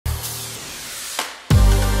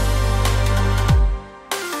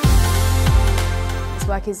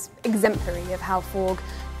work is exemplary of how Förg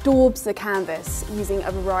daubs the canvas using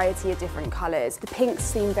a variety of different colours. The pinks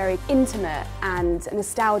seem very intimate and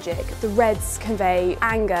nostalgic. The reds convey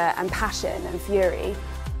anger and passion and fury.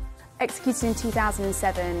 Executed in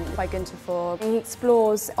 2007 by Günther Förg, he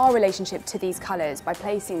explores our relationship to these colours by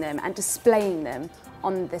placing them and displaying them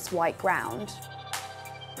on this white ground.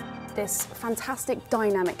 This fantastic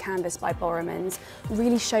dynamic canvas by Borremans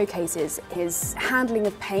really showcases his handling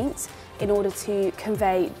of paint in order to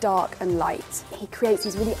convey dark and light. He creates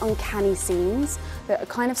these really uncanny scenes that are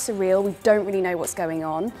kind of surreal. We don't really know what's going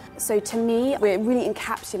on. So to me, we're really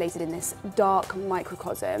encapsulated in this dark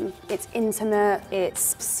microcosm. It's intimate,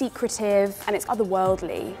 it's secretive, and it's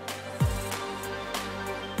otherworldly.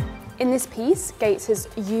 In this piece, Gates has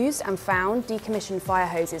used and found decommissioned fire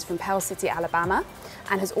hoses from Pell City, Alabama,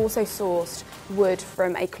 and has also sourced wood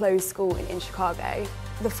from a closed school in Chicago.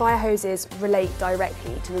 The fire hoses relate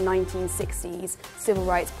directly to the 1960s civil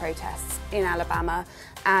rights protests in Alabama,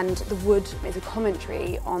 and the wood is a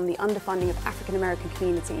commentary on the underfunding of African American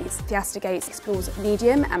communities. Theaster Gates explores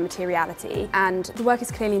medium and materiality, and the work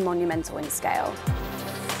is clearly monumental in scale.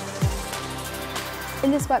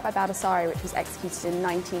 In this work by Baldessari, which was executed in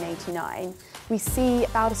 1989, we see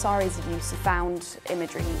Baldessari's use of found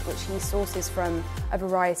imagery, which he sources from a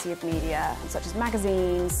variety of media, such as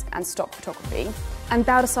magazines and stock photography. And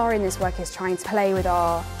Baldessari in this work is trying to play with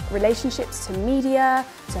our relationships to media,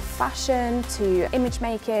 to fashion, to image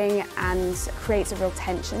making, and creates a real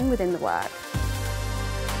tension within the work.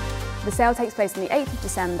 The sale takes place on the 8th of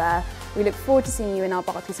December. We look forward to seeing you in our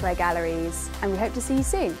Berkeley Square galleries, and we hope to see you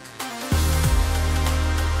soon.